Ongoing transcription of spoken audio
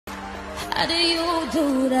How do you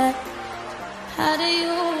do that? How do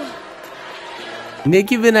you?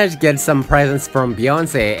 Nicki Minaj gets some presents from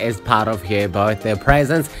Beyoncé as part of her birthday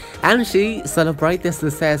presents, and she celebrates the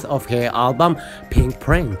success of her album Pink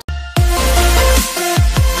Print.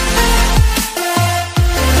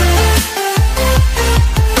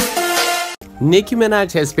 Nicki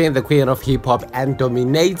Minaj has been the queen of hip-hop and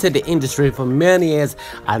dominated the industry for many years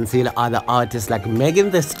until other artists like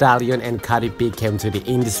Megan Thee Stallion and Cardi B came to the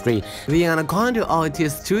industry. The Anaconda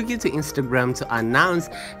artist took it to Instagram to announce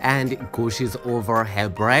and gushes over her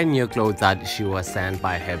brand new clothes that she was sent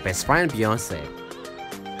by her best friend Beyoncé.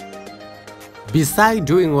 Besides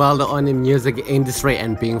doing well on the music industry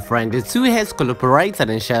and being friends, the two has collaborated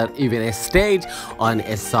and shared even a stage on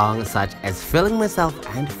a song such as Feeling Myself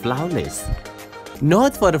and Flawless.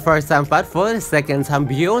 Not for the first time, but for the second time,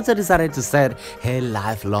 Beyoncé decided to send her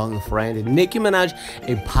lifelong friend Nicki Minaj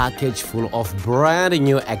a package full of brand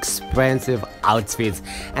new expensive outfits.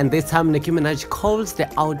 And this time, Nicki Minaj calls the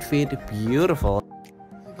outfit beautiful.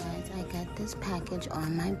 So guys, I got this package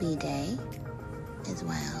on my B-Day as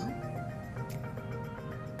well.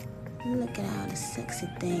 Look at all the sexy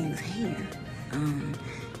things here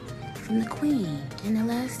from the Queen. And the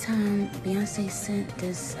last time Beyonce sent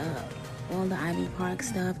this all the Ivy Park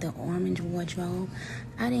stuff, the orange wardrobe,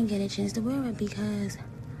 I didn't get a chance to wear it because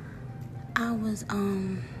I was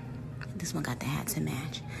this one got the hat to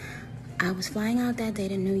match. I was flying out that day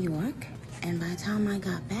to New York, and by the time I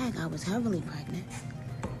got back I was heavily pregnant.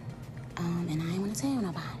 And I ain't want to tell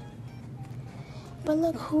nobody. But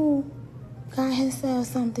look who got himself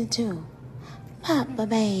something too. Papa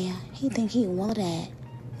Bear. He think he all of that.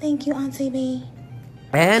 Thank you, Auntie B.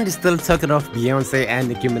 And still talking of Beyoncé and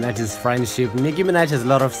Nicki Minaj's friendship, Nicki Minaj has a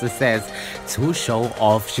lot of success to show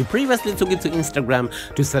off. She previously took it to Instagram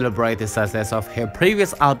to celebrate the success of her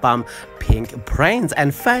previous album, Pink Print,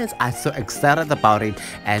 and fans are so excited about it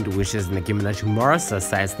and wishes Nicki Minaj more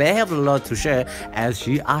success. They have a lot to share as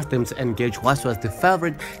she asked them to engage what was the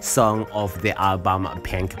favorite song of the album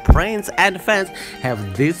Pink Print, and fans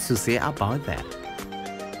have this to say about that.